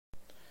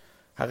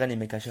הריני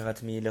מקשר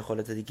עצמי לכל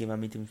הצדיקים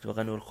האמיתים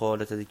שבחנו ולכל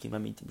הצדיקים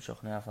האמיתים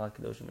שוכני עפר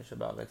הקדוש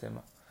ומשבעת המה.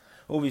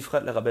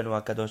 ובפחד לרבנו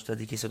הקדוש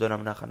צדיק יסודו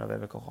למנח הנובע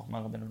וכוח חוכמה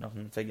רבנו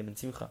נחמן צגה בן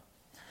שמחה.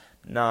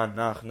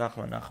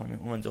 נחמן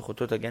ומן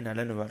זכותו תגן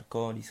עלינו ועל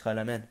כל ישראל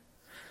אמן.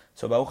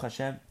 So Baruch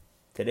Hashem,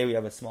 today we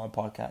have a small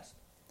podcast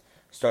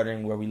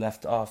starting where we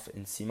left off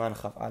in Siman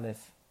Chaf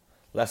Aleph,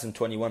 lesson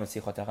 21 of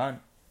Sichot Haran.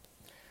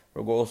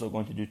 We're also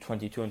going to do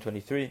 22 and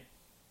 23.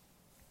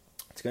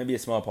 It's going to be a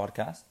small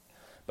podcast,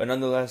 but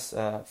nonetheless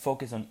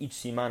focus on each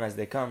siman as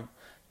they come,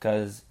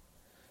 because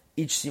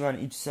each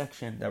siman, each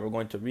section that we're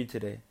going to read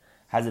today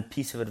has a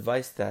piece of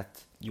advice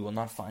that you will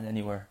not find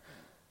anywhere,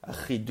 a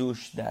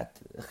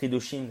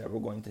chidushim that we're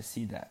going to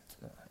see that,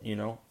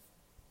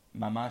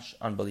 mamash,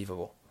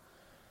 unbelievable.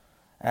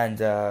 And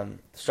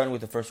starting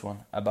with the first one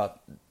about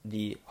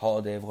the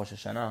holiday of Rosh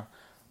Hashana,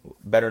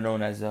 better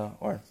known as,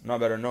 or not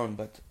better known,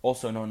 but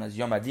also known as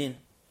Yom Adin.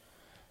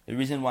 The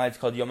reason why it's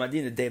called Yom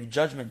Adin, the Day of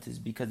Judgment, is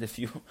because if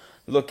you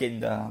look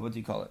in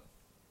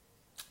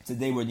it's a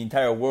day where the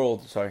entire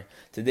world,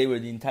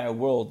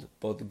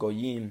 both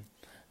Goyim,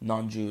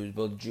 non-Jews,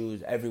 both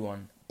Jews,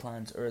 everyone,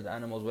 plants, earth,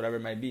 animals, whatever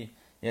it might be.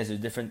 Yes,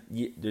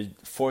 there's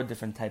 4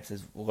 different types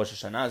of Rosh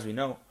Hashana, as we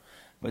know,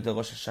 but the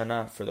Rosh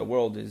Hashana for the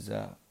world is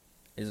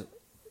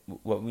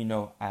what we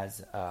know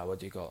as,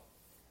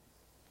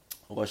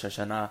 Rosh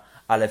Hashana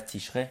Aleph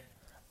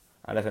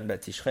and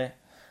Bet Tishrei.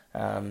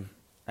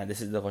 And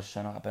this is the Rosh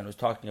Hashana Rabeinu was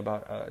talking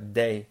about, a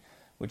day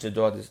which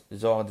the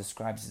Zohar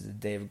describes as a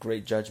day of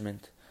great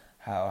judgment,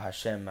 how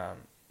Hashem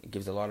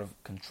gives a lot of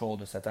control,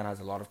 the Satan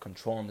has a lot of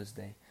control on this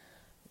day.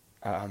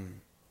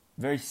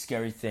 Very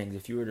scary things.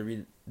 If you were to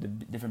read the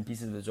different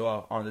pieces of the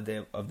Zohar on the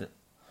day of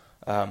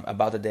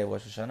about the day of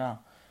Rosh Hashana,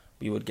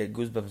 we would get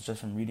goosebumps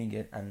just from reading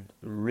it and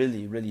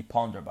really, really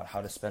ponder about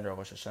how to spend our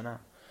Rosh Hashana.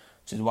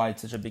 Which is why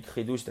it's such a big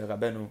chidush that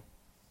Rabeinu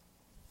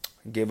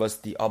gave us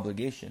the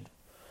obligation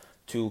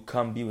to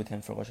come be with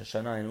him for Rosh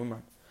Hashanah in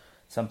Uman.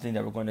 Something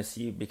that we're going to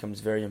see becomes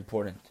very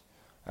important,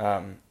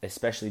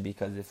 especially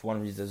because if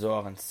one reads the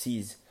Zohar and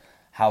sees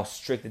how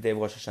strict the day of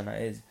Rosh Hashanah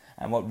is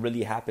and what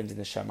really happens in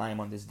the Shamayim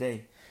on this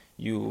day,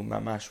 you,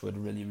 mamash, would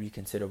really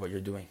reconsider what you're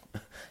doing.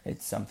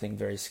 It's something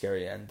very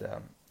scary, and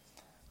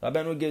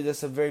Rabeinu gives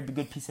us a very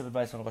good piece of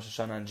advice on Rosh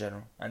Hashanah in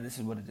general, and this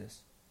is what it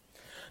is.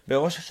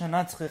 Rosh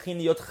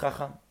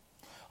Hashanah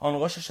on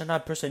Rosh Hashanah, a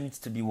person needs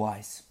to be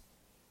wise.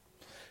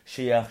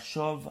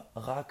 שיחשוב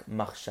רק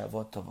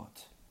מחשבות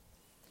טובות.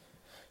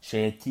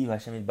 שיטיב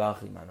השם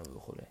יתברך עמנו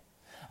וכו'.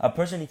 A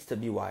person needs to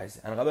be wise.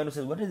 And Rabeinu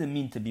says, what does it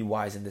mean to be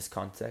wise in this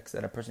context?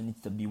 That a person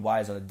needs to be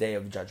wise on the day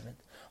of judgment,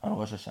 on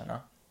Rosh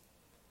Hashanah.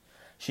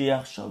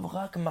 שיחשוב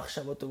רק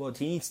מחשבות טובות.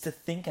 He needs to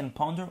think and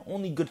ponder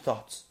only good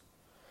thoughts.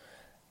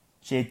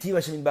 שיטיב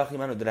השם יתברך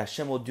עמנו, that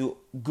Hashem will do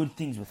good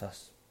things with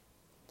us.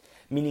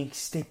 Meaning,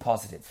 stay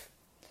positive.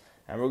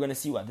 And we're going to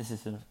see why this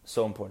is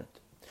so important.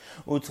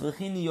 One needs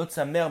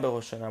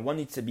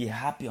to be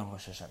happy on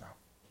Rosh Hashanah.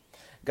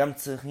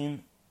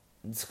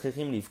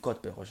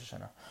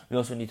 We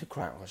also need to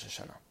cry on Rosh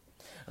Hashanah.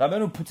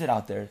 Rabeinu puts it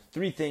out there,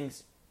 3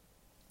 things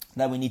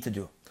that we need to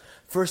do.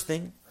 First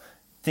thing,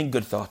 think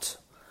good thoughts.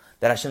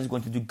 That Hashem is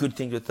going to do good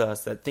things with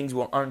us, that things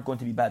aren't going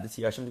to be bad this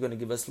year. Hashem is going to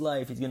give us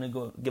life, He's going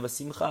to give us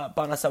simcha,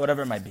 parnasa,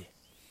 whatever it might be.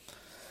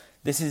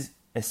 This is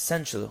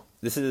essential.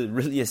 This is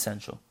really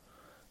essential.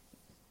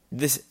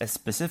 This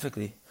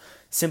specifically,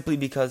 simply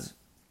because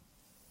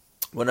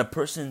when a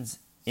person's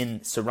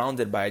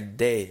surrounded by a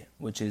day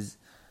which is,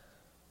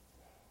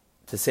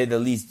 to say the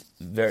least,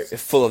 very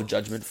full of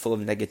judgment, full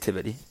of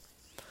negativity,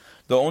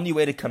 the only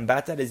way to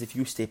combat that is if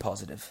you stay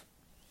positive.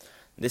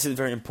 This is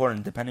very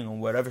important, depending on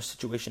whatever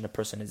situation a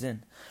person is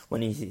in.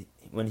 When he's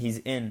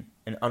in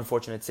an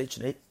unfortunate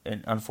situation,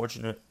 a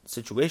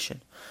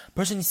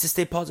person needs to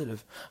stay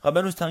positive.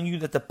 Rabeinu is telling you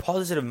that the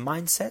positive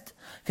mindset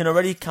can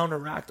already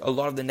counteract a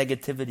lot of the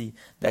negativity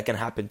that can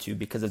happen to you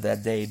because of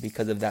that day,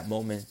 because of that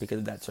moment, because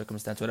of that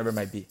circumstance, whatever it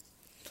might be.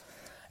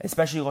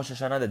 Especially Rosh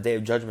Hashanah, the day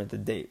of judgment, the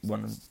day,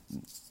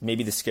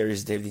 maybe the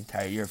scariest day of the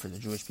entire year for the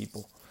Jewish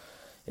people.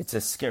 It's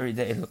a scary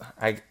day.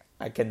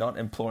 I cannot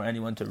implore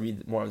anyone to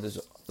read more of this,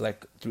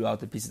 like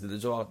throughout the pieces of the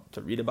Zohar,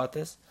 to read about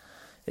this.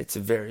 It's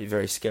very,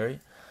 very scary,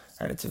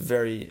 and it's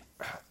very,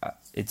 I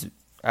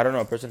don't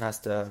know. A person has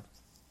to,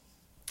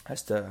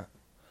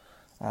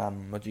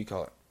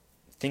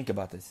 think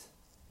about this,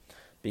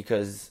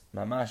 because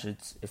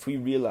mamash, if we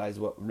realize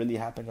what really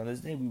happened on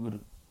this day, we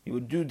would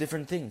do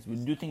different things. We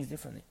would do things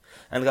differently.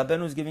 And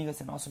Rabeinu is giving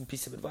us an awesome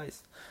piece of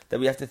advice that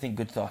we have to think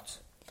good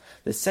thoughts.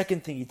 The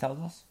second thing he tells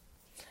us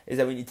is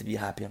that we need to be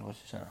happy on Rosh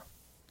Hashanah.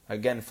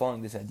 Again,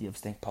 following this idea of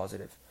staying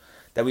positive.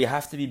 That we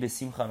have to be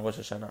besimcha on Rosh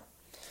Hashanah.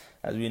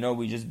 As we know,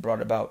 we just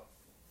brought about,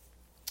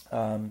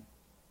 in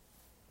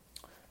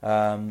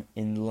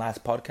the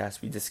last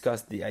podcast, we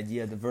discussed the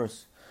idea, the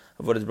verse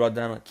of what is brought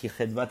down, Ki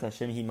chedvat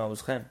Hashem hi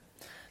ma'uschem.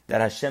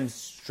 That Hashem's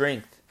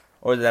strength,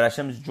 or that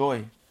Hashem's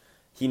joy,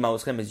 hi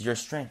ma'uschem, is your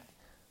strength.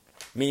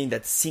 Meaning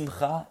that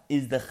simcha,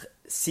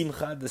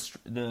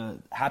 the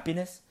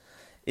happiness,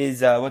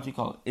 is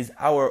is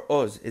our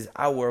oz, is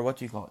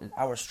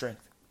our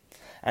strength.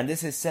 And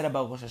this is said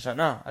about Rosh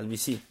Hashana, as we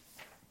see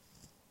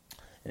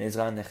in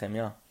Ezra and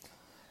Nehemiah.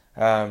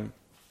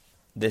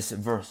 This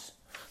verse,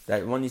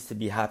 that one needs to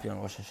be happy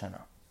on Rosh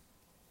Hashana.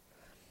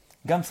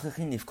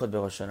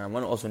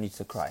 One also needs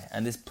to cry.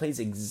 And this plays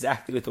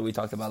exactly with what we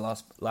talked about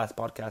last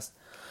podcast,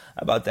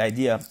 about the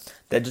idea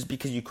that just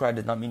because you cry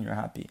does not mean you're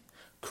happy.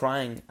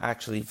 Crying,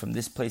 actually, from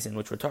this place in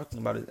which we're talking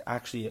about, is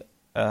actually,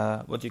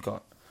 a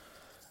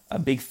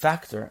big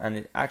factor,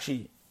 and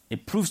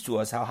it proves to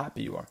us how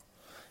happy you are.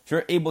 If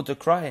you're able to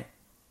cry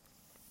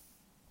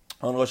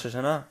on Rosh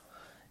Hashanah,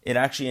 it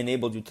actually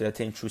enabled you to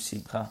attain true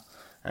simcha.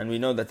 And we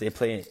know that they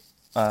play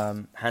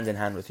hand in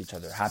hand with each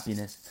other,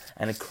 happiness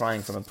and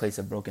crying from a place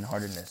of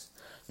brokenheartedness,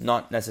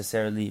 not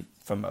necessarily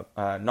from a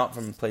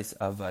place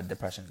of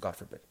depression, God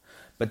forbid,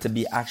 but to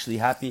be actually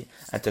happy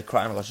and to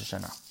cry on Rosh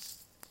Hashanah,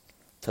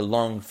 to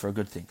long for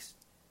good things.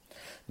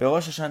 On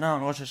Rosh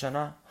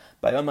Hashanah,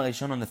 by Yom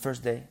HaRishon, on the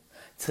first day,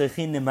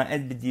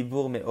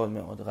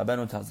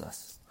 Rabeinu tells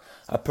us,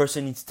 a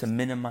person needs to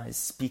minimize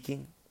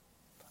speaking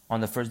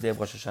on the first day of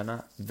Rosh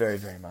Hashanah very,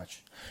 very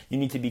much. You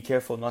need to be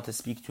careful not to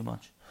speak too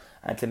much,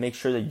 and to make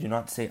sure that you do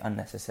not say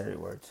unnecessary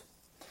words.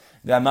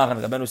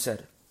 Rabeinu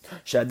said,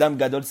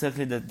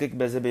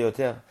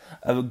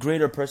 a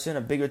greater person,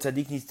 a bigger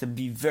tzaddik, needs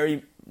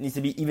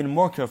to be even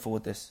more careful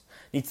with this,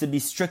 needs to be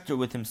stricter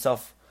with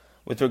himself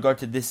with regard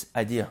to this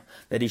idea,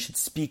 that he should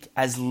speak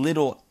as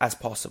little as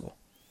possible.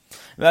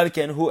 This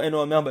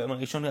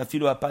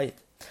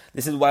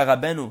is why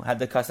Rabeinu had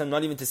the custom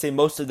not even to say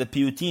most of the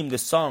piyutim, the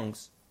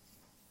songs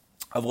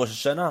of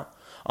Rosh Hashanah,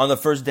 on the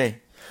first day.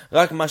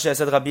 Only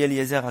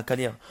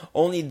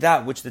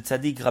that which the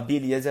Tzadik Rabbi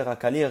Eliezer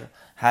HaKalir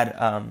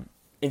had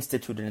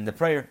instituted in the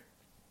prayer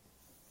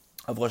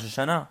of Rosh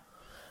Hashanah,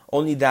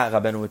 only that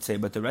Rabeinu would say,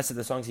 but the rest of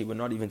the songs he would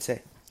not even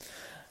say.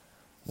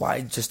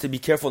 Why? Just to be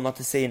careful not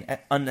to say an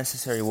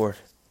unnecessary word.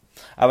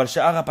 But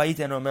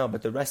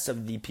the rest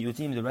of the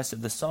piyutim, the rest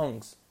of the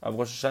songs of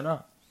Rosh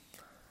Hashanah,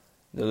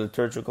 the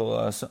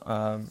liturgical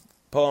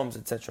poems,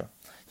 etc.,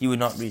 he would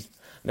not read.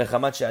 Because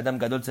of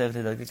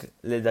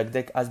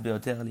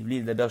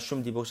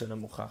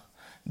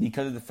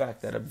the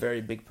fact that a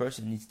very big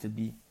person needs to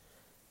be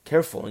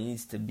careful, he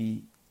needs to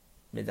be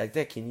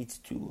medagdek, he needs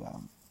to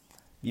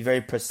be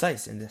very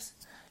precise in this,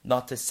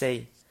 not to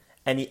say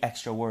any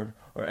extra word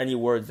or any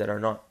words that are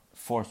not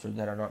forced or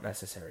that are not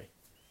necessary.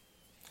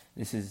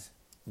 This is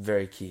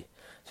very key.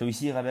 So we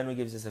see Rabeinu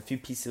gives us a few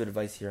pieces of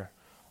advice here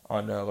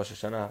on Rosh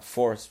Hashanah.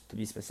 Force, to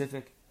be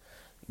specific.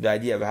 The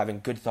idea of having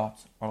good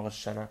thoughts on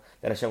Rosh Hashanah,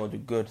 that Hashem will do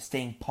good,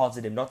 staying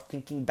positive, not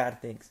thinking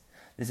bad things.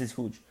 This is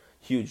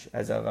huge.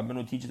 As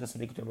Rabeinu teaches us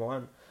in Likutei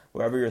Moharan,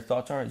 wherever your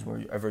thoughts are is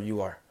wherever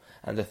you are.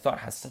 And the thought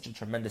has such a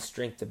tremendous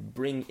strength to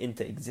bring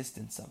into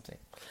existence something.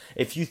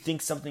 If you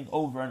think something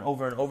over and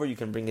over and over, you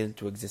can bring it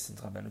into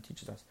existence. Rabeinu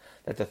teaches us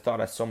that the thought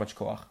has so much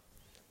koach.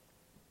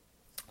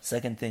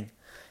 Second thing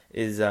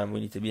is we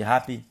need to be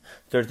happy.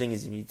 Third thing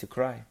is you need to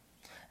cry.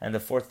 And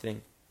the fourth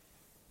thing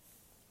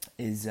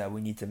is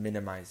we need to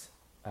minimize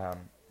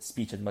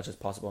speech as much as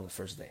possible on the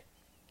first day,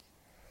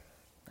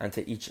 and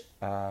to each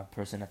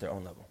person at their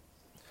own level.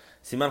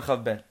 Siman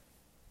Chav Bet,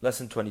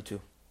 lesson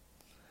 22.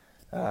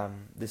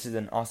 This is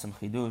an awesome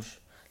chidush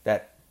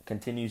that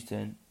continues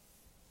to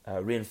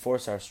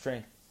reinforce our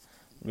strength,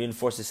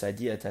 reinforce this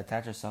idea to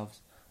attach ourselves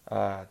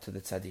to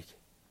the tzaddik.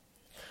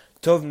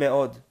 Tov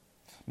me'od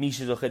mi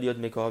shezoche liot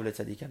mekorav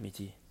letzaddik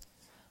amiti.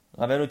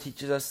 Rabeinu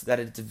teaches us that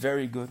it's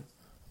very good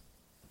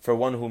for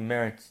one who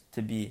merits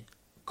to be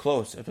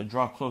close, or to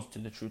draw close to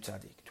the true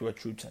tzaddik, to a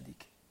true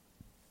tzaddik.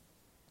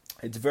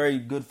 It's very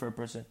good for a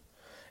person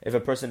if a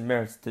person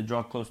merits to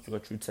draw close to a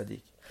true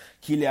tzaddik.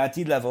 Ki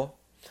le'atid lavo,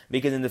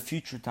 because in the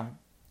future time,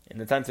 in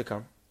the time to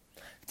come,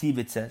 Tiv,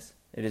 it says,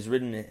 it is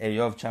written in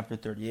Eiyov chapter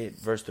 38,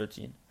 verse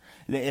 13,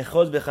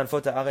 le'echod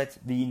bechanfot haaretz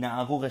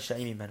v'yina'aru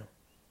reshaim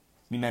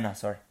mimena,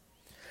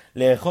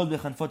 le'echod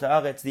bechanfot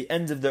haaretz, the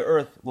ends of the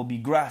earth will be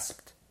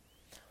grasped,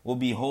 will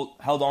be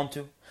held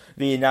onto,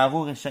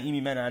 v'yina'aru reshaim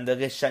mimena, and the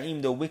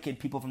reshaim, the wicked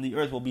people from the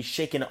earth, will be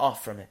shaken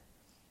off from it.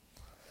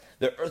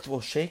 The earth will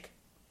shake,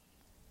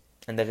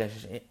 and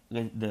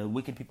the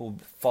wicked people will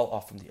fall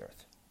off from the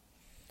earth.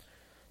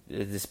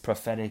 This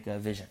prophetic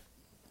vision.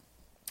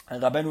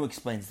 And Rabeinu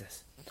explains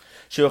this.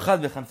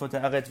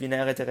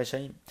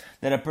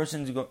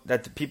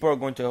 That people are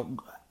going to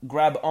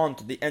grab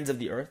onto the ends of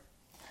the earth,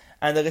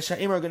 and the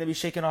Reshaim are going to be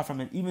shaken off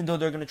from it. Even though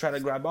they're going to try to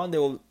grab on, they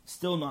will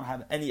still not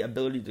have any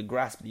ability to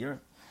grasp the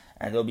earth,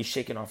 and they'll be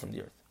shaken off from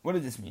the earth. What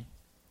does this mean?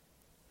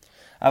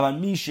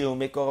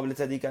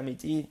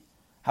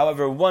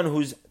 However, one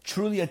who's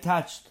truly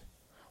attached,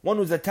 one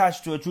who's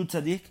attached to a true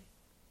tzaddik,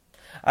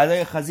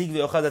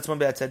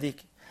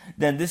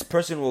 then this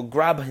person will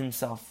grab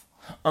himself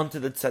onto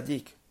the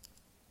tzaddik,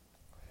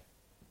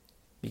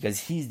 because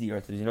he's the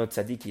earth. As you know,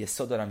 tzaddik, he's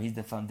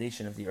the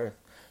foundation of the earth.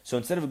 So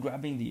instead of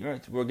grabbing the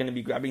earth, we're going to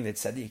be grabbing the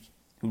tzaddik,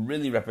 who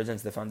really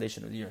represents the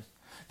foundation of the earth.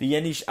 The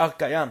yenish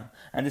kayam,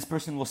 and this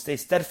person will stay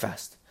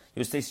steadfast. He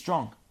will stay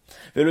strong.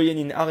 He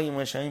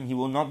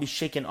will not be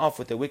shaken off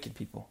with the wicked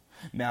people.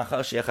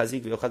 because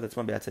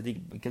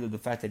of the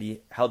fact that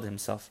he held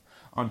himself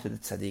onto the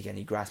tzaddik and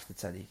he grasped the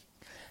tzaddik.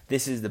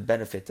 This is the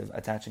benefit of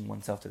attaching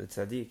oneself to the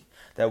tzaddik,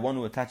 that one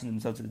who attaches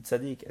himself to the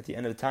tzaddik at the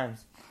end of the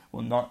times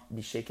will not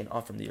be shaken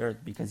off from the earth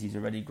because he's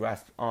already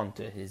grasped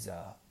onto his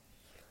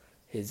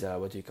his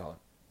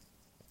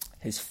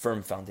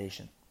firm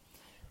foundation,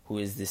 who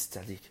is this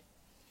tzaddik.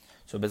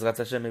 So Bezrat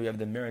Hashem, we have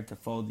the merit to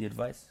follow the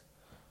advice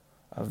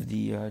of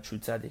the true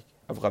tzaddik,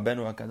 of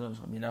Rabeinu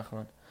HaKadosh, Rabbi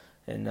Nachman,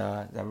 and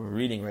that we're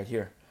reading right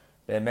here.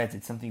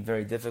 It's something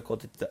very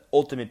difficult. It's the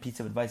ultimate piece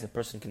of advice a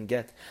person can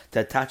get,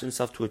 to attach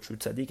himself to a true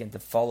tzaddik and to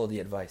follow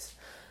the advice.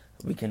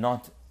 We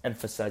cannot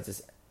emphasize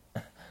this.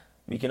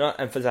 We cannot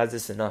emphasize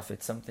this enough.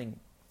 It's something.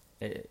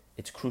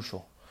 It's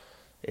crucial.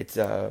 It's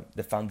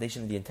the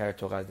foundation of the entire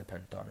Torah is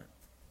dependent on it.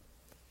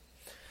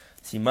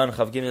 Siman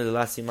Chav Gimel, the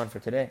last siman for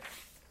today.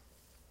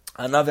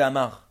 Ana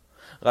ve'amar.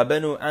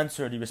 Rabeinu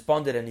answered. He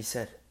responded and he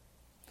said,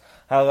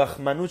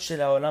 "Harachmanut shel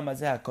haolam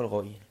hazeh hakol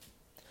ro'in."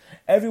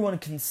 Everyone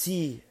can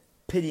see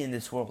pity in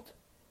this world.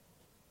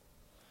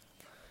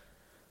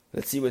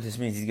 Let's see what this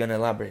means. He's going to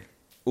elaborate.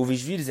 And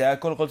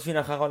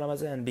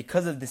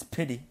because of this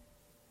pity,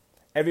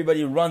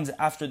 everybody runs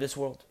after this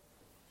world.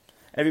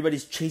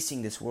 Everybody's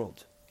chasing this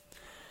world.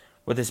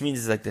 What this means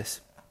is like this.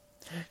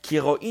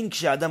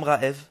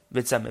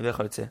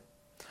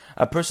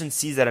 A person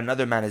sees that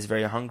another man is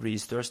very hungry,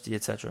 he's thirsty,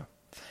 etc.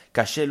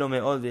 And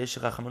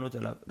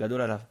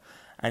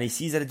he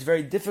sees that it's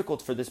very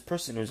difficult for this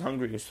person who's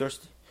hungry, who's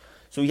thirsty.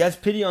 So he has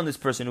pity on this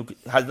person who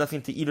has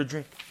nothing to eat or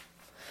drink.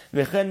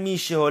 Same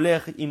is true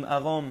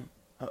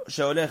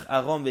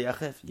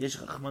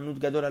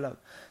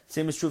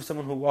of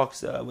someone who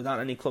walks without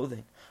any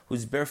clothing,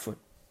 who's barefoot.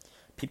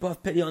 People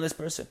have pity on this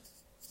person.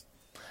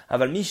 But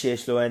Rabeinu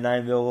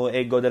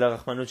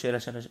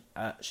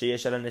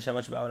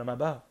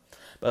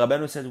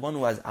says one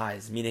who has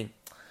eyes, meaning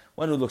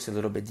one who looks a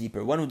little bit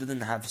deeper, one who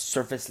doesn't have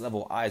surface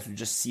level eyes, who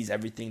just sees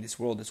everything this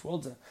world. This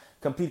world's a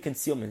complete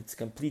concealment, it's a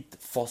complete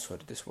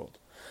falsehood, this world.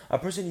 A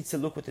person needs to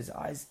look with his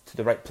eyes to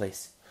the right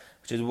place,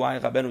 which is why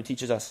Rabeinu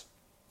teaches us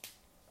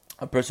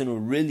a person who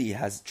really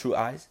has true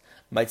eyes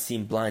might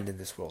seem blind in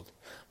this world.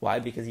 Why?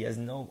 Because he has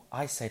no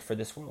eyesight for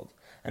this world.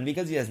 And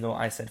because he has no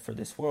eyesight for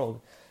this world,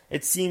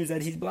 it seems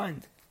that he's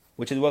blind,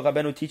 which is what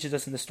Rabeinu teaches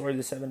us in the story of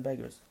the 7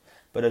 beggars.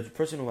 But a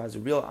person who has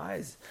real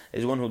eyes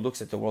is one who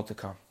looks at the world to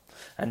come.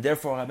 And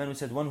therefore Rabeinu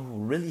said one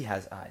who really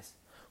has eyes,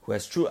 who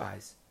has true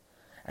eyes,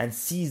 and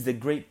sees the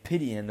great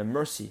pity and the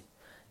mercy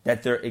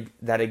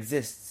that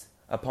exists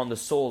upon the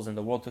souls in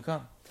the world to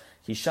come.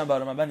 Because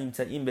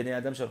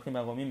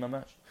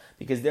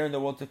there in the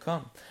world to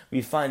come,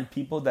 we find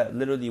people that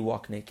literally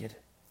walk naked.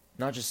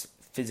 Not just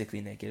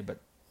physically naked, but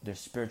they're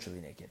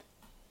spiritually naked.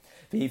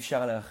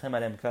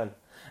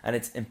 And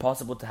it's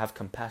impossible to have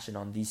compassion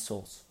on these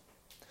souls.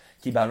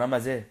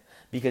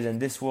 Because in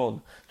this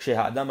world,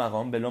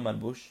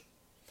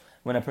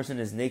 when a person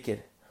is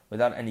naked,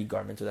 without any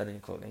garment, without any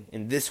clothing,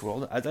 in this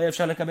world,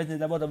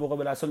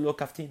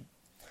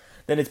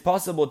 then it's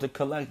possible to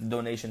collect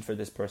donations for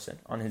this person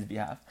on his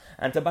behalf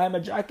and to buy him a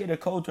jacket, a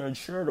coat, or a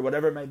shirt, or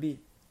whatever it might be.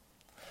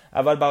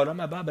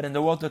 But in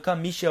the world to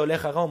come,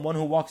 one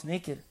who walks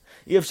naked,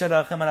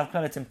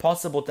 it's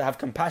impossible to have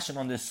compassion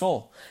on this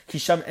soul.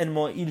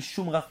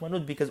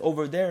 Because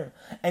over there,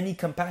 any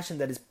compassion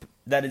that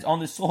is on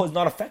the soul is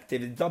not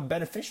effective. It's not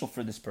beneficial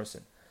for this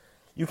person.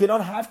 You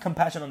cannot have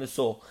compassion on the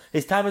soul.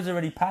 His time has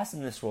already passed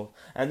in this world.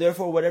 And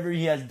therefore, whatever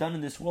he has done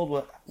in this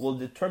world will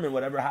determine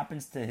whatever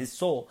happens to his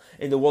soul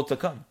in the world to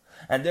come.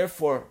 And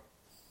therefore,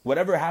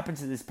 whatever happens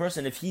to this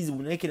person, if he's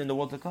naked in the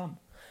world to come,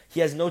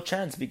 he has no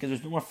chance because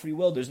there's no more free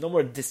will. There's no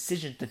more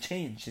decision to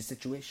change his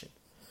situation.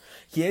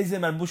 Because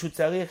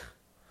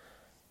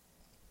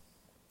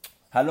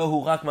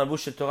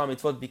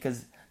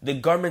the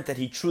garment that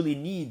he truly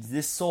needs,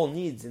 this soul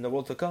needs in the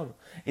world to come,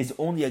 is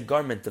only a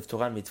garment of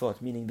Torah and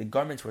Mitzvot. Meaning the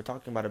garments we're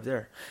talking about up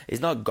there is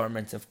not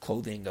garments of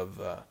clothing, of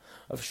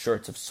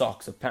shirts, of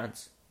socks, of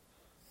pants.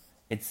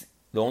 It's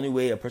the only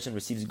way a person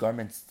receives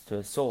garments to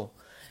his soul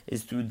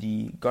is through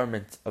the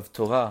garment of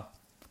Torah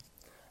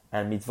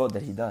and Mitzvot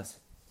that he does.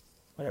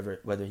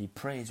 Whether he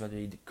prays, whether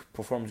he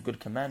performs good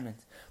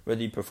commandments, whether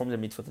he performs the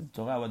Mitzvot of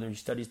Torah, whether he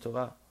studies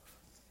Torah.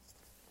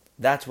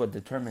 That's what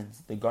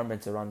determines the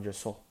garments around your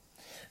soul.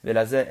 And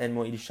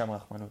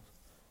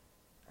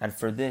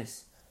for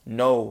this,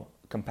 no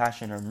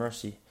compassion or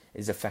mercy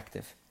is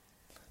effective.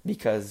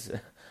 Because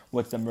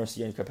what's the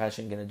mercy and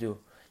compassion going to do?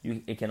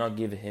 It cannot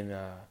give him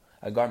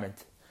a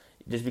garment.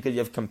 Just because you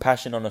have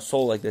compassion on a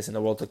soul like this in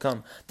the world to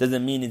come,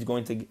 doesn't mean it's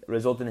going to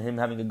result in him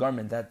having a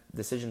garment. That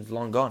decision is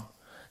long gone.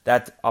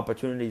 That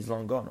opportunity is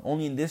long gone.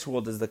 Only in this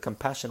world does the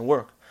compassion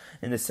work.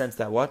 In the sense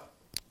that what?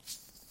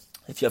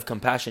 If you have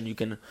compassion, you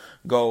can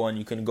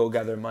go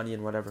gather money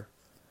and whatever.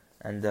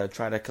 And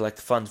try to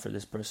collect funds for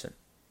this person.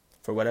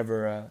 For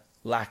whatever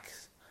lack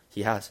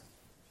he has.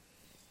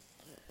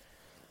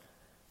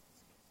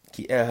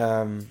 But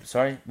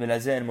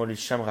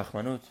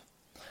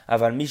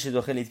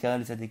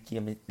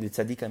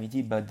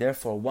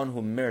therefore, one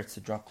who merits to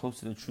draw close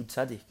to the true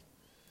Tzadik,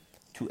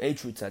 to a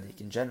true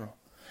tzaddik in general.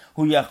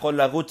 Hu yachol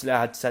larutz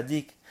lehat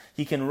tzaddik.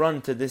 He can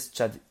run to this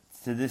tzaddik,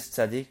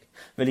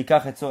 and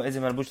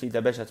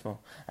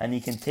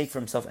he can take for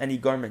himself any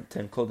garment to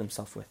enclose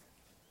himself with,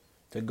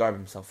 to garb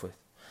himself with.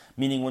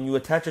 Meaning, when you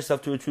attach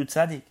yourself to a true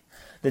tzaddik,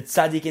 the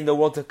tzaddik in the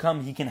world to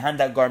come, he can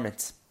hand out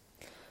garments.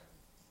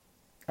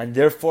 And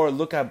therefore,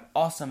 look how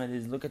awesome it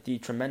is, look at the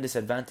tremendous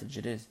advantage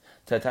it is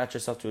to attach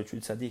yourself to a true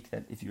tzaddik,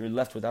 that if you're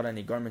left without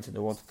any garments in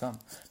the world to come,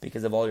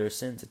 because of all your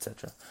sins,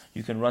 etc.,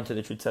 you can run to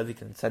the true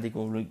tzaddik, and the tzaddik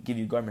will give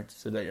you garments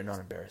so that you're not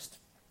embarrassed.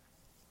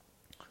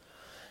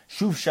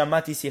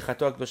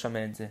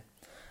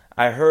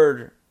 I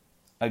heard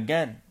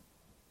again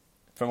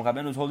from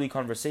Rabeinu's holy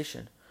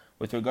conversation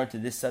with regard to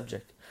this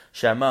subject.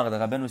 Shamar, the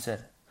Rabeinu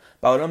said,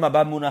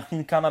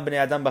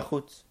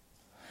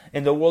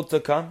 in the world to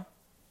come,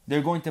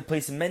 they're going to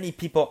place many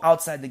people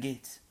outside the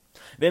gates.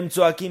 And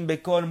they're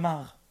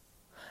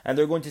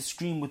going to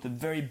scream with a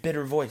very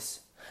bitter voice,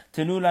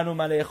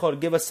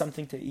 give us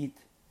something to eat.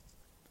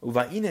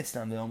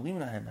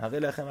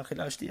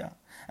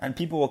 And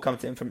people will come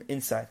to him from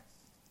inside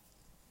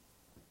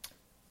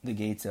the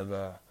gates of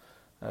Olam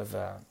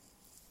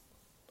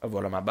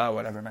Haba,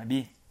 whatever it might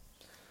be.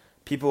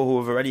 People who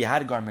have already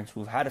had garments,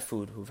 who've had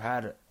food, who've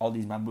had all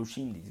these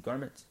mabrushim, these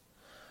garments,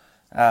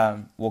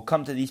 will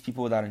come to these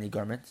people without any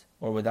garments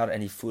or without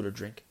any food or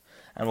drink,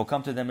 and will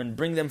come to them and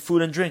bring them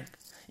food and drink.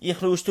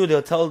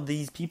 They'll tell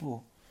these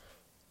people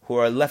who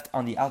are left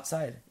on the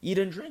outside, eat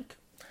and drink.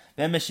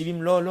 And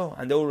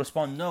they will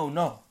respond, no,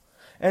 no.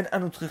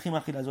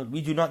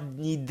 We do not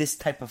need this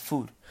type of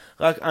food.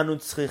 All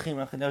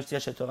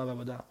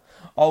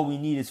we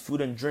need is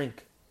food and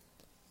drink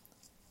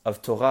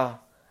of Torah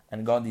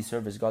and godly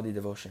service, godly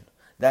devotion.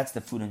 That's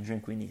the food and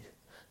drink we need.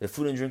 The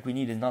food and drink we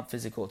need is not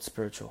physical, it's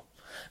spiritual.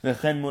 And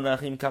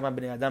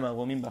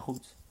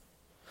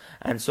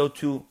so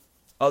too,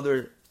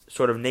 other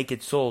sort of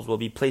naked souls will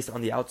be placed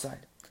on the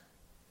outside.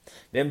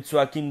 And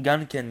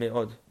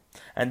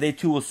they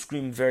too will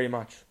scream very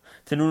much.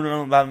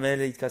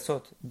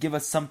 Give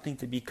us something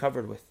to be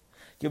covered with.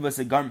 Give us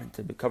a garment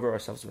to cover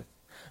ourselves with.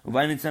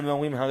 And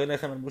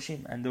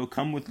they'll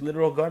come with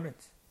literal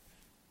garments.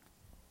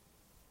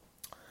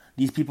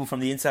 These people from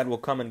the inside will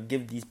come and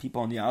give these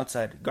people on the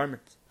outside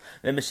garments.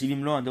 And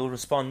they'll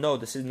respond, no,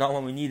 this is not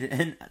what we need.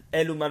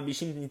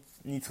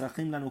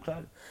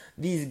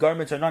 These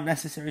garments are not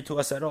necessary to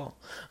us at all.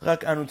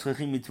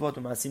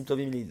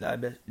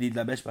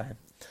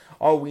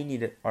 All we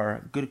need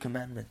are good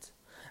commandments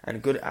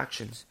and good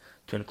actions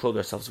to enclose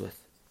ourselves with.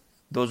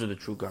 Those are the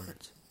true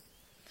garments.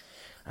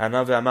 And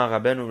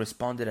Rabeinu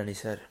responded and he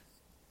said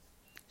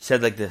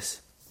like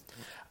this: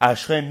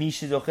 Happy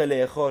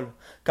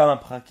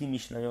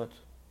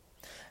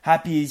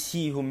is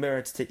he who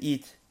merits to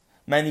eat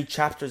many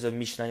chapters of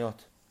Mishnayot,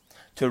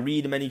 to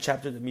read many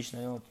chapters of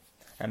Mishnayot,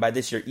 and by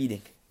this you're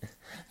eating.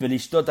 And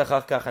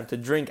to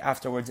drink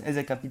afterwards,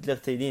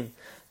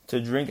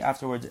 to drink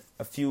afterwards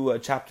a few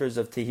chapters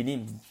of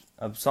Tehillim,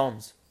 of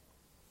Psalms.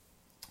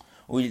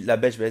 And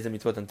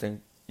to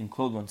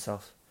include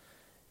oneself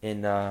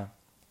in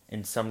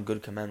some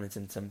good commandments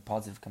and some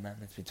positive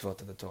commandments, mitzvot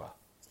of the Torah.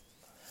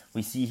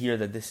 We see here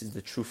that this is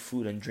the true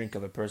food and drink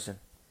of a person.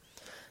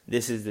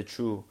 This is the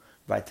true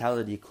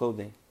vitality,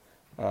 clothing,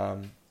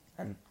 and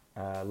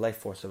life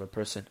force of a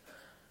person.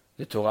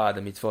 The Torah,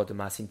 the mitzvot, the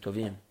maasim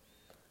tovim,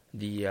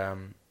 the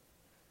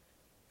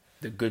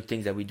good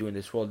things that we do in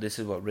this world. This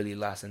is what really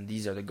lasts, and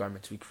these are the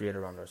garments we create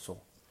around our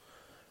soul.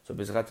 So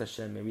Bezrat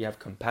Hashem, may we have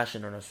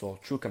compassion on our soul,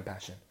 true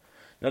compassion,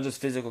 not just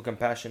physical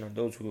compassion on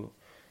those who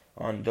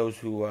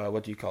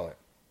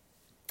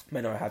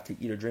might not have to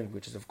eat or drink,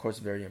 which is of course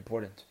very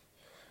important,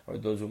 or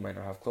those who might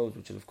not have clothes,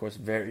 which is of course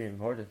very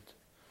important.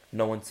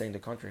 No one's saying the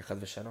contrary,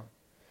 chad v'shalom.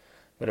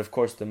 But of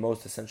course, the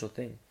most essential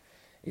thing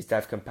is to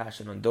have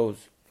compassion on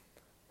those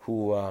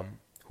who are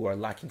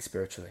lacking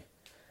spiritually,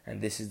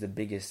 and this is the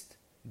biggest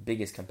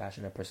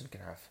compassion a person can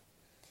have.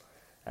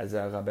 As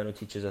Rabeinu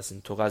teaches us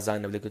in Torah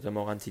Zayin of Likutei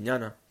Moharan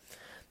Tinyana,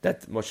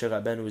 that Moshe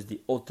Rabeinu is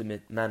the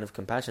ultimate man of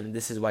compassion, and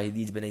this is why he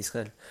leads Bnei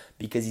Israel,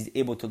 because he's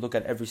able to look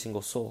at every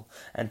single soul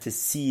and to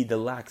see the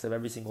lacks of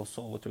every single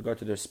soul with regard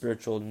to their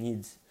spiritual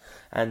needs,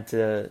 and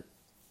to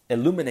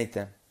illuminate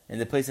them in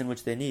the place in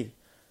which they need,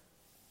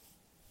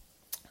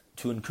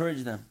 to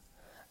encourage them,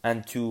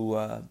 and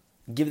to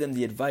give them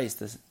the advice,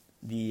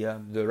 the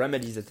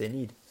remedies that they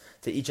need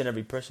to each and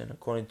every person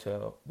according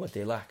to what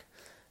they lack.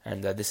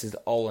 And this is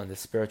all in the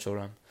spiritual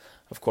realm.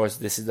 Of course,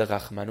 this is the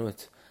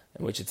Rachmanut,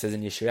 in which it says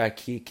in Yeshaya,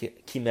 Ki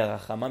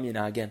merachamam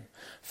yenahagem.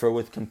 For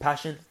with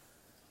compassion,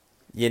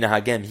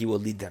 yenahagem, he will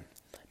lead them.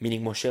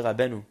 Meaning Moshe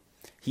Rabeinu,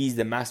 he is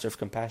the master of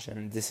compassion,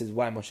 and this is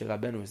why Moshe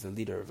Rabeinu is the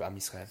leader of Am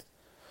Yisrael.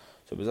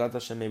 So B'ezrat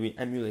Hashem, may we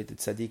emulate the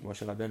Tzadik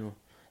Moshe Rabeinu,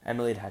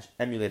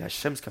 emulate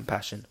Hashem's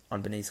compassion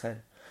on Bnei Israel,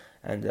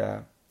 and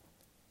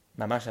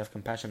mamash have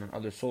compassion on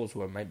other souls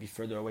who might be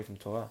further away from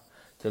Torah,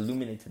 to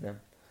illuminate to them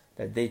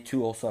that they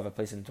too also have a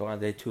place in Torah,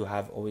 they too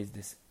have always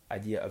this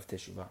idea of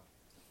Teshuvah.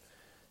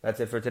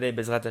 That's it for today.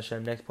 B'ezrat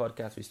Hashem. Next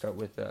podcast we start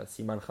with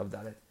Siman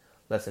Chavdalet,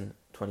 lesson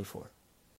 24.